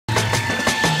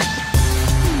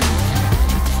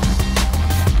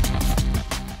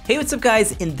Hey, what's up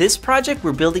guys? In this project,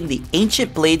 we're building the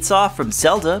ancient blade saw from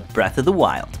Zelda Breath of the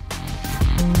Wild.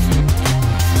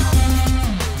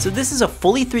 So this is a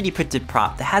fully 3D printed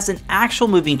prop that has an actual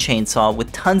moving chainsaw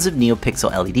with tons of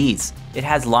NeoPixel LEDs. It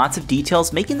has lots of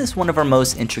details, making this one of our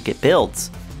most intricate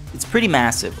builds. It's pretty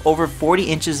massive, over 40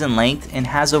 inches in length, and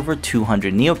has over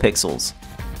 200 NeoPixels.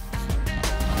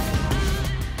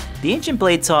 The ancient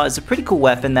blade saw is a pretty cool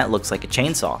weapon that looks like a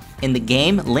chainsaw. In the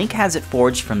game, Link has it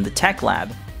forged from the tech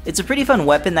lab. It's a pretty fun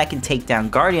weapon that can take down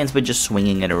guardians by just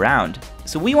swinging it around.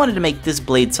 So we wanted to make this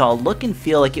blade saw look and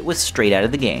feel like it was straight out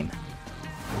of the game.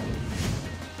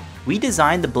 We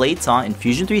designed the blade saw in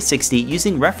Fusion 360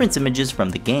 using reference images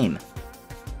from the game.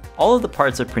 All of the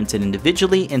parts are printed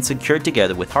individually and secured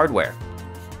together with hardware.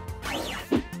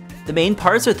 The main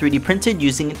parts are 3D printed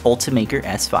using an Ultimaker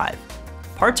S5.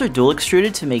 Parts are dual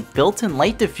extruded to make built-in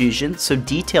light diffusion so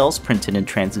details printed in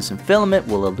translucent filament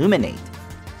will illuminate.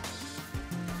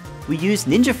 We used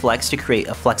NinjaFlex to create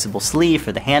a flexible sleeve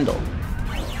for the handle.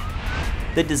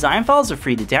 The design files are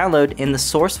free to download and the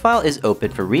source file is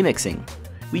open for remixing.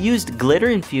 We used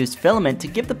glitter-infused filament to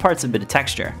give the parts a bit of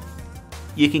texture.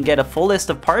 You can get a full list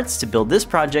of parts to build this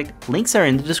project, links are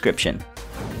in the description.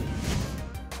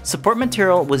 Support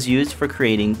material was used for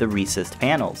creating the recessed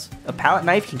panels. A palette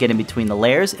knife can get in between the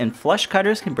layers and flush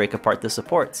cutters can break apart the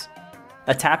supports.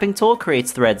 A tapping tool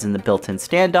creates threads in the built-in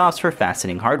standoffs for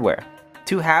fastening hardware.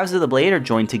 Two halves of the blade are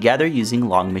joined together using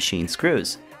long machine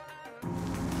screws.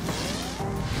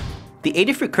 The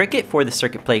Adafruit Crickit for the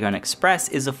Circuit Playground Express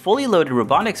is a fully loaded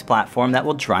robotics platform that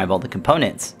will drive all the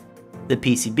components. The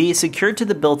PCB is secured to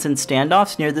the built-in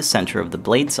standoffs near the center of the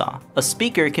blade saw. A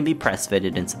speaker can be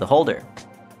press-fitted into the holder.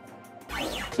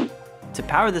 To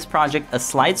power this project, a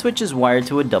slide switch is wired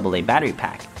to a AA battery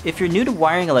pack. If you're new to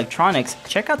wiring electronics,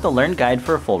 check out the Learn Guide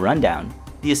for a full rundown.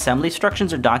 The assembly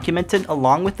instructions are documented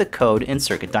along with the code and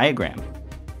circuit diagram.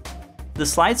 The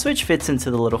slide switch fits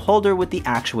into the little holder with the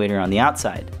actuator on the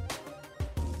outside.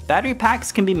 Battery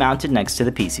packs can be mounted next to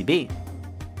the PCB.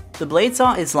 The blade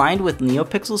saw is lined with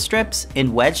NeoPixel strips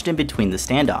and wedged in between the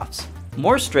standoffs.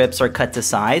 More strips are cut to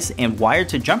size and wired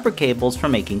to jumper cables for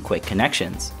making quick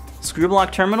connections. Screw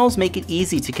block terminals make it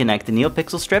easy to connect the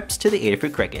NeoPixel strips to the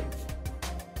Adafruit Crickit.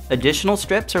 Additional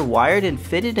strips are wired and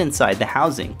fitted inside the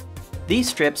housing. These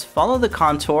strips follow the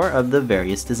contour of the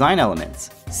various design elements.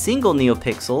 Single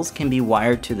NeoPixels can be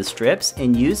wired to the strips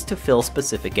and used to fill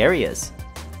specific areas.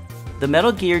 The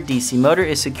Metal Gear DC motor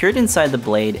is secured inside the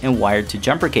blade and wired to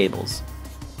jumper cables.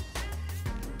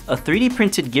 A 3D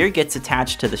printed gear gets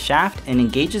attached to the shaft and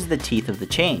engages the teeth of the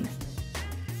chain.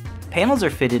 Panels are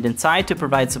fitted inside to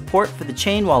provide support for the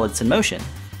chain while it's in motion.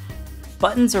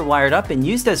 Buttons are wired up and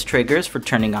used as triggers for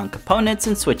turning on components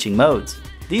and switching modes.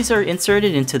 These are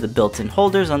inserted into the built-in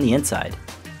holders on the inside.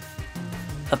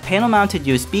 A panel-mounted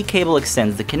USB cable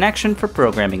extends the connection for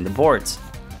programming the boards.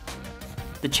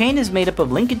 The chain is made up of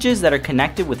linkages that are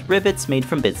connected with rivets made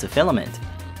from bits of filament.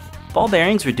 Ball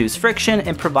bearings reduce friction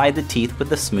and provide the teeth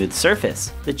with a smooth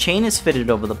surface. The chain is fitted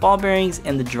over the ball bearings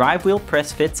and the drive wheel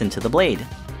press fits into the blade.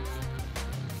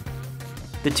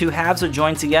 The two halves are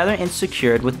joined together and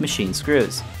secured with machine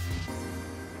screws.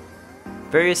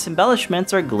 Various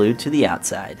embellishments are glued to the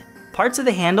outside. Parts of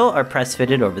the handle are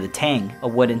press-fitted over the tang. A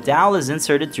wooden dowel is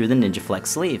inserted through the NinjaFlex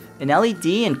sleeve. An LED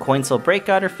and coin cell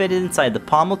breakout are fitted inside the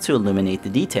pommel to illuminate the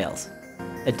details.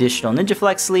 Additional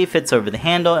NinjaFlex sleeve fits over the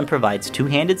handle and provides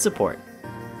two-handed support.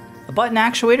 A button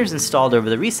actuator is installed over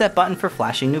the reset button for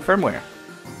flashing new firmware.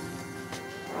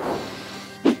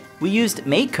 We used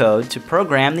MakeCode to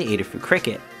program the Adafruit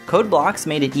Crickit. Code blocks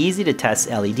made it easy to test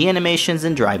LED animations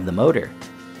and drive the motor.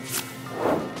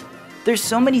 There's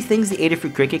so many things the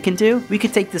Adafruit Crickit can do. We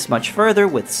could take this much further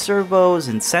with servos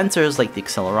and sensors like the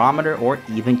accelerometer or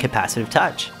even capacitive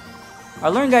touch.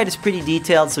 Our Learn Guide is pretty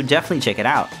detailed, so definitely check it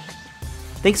out.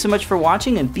 Thanks so much for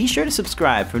watching and be sure to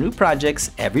subscribe for new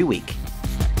projects every week.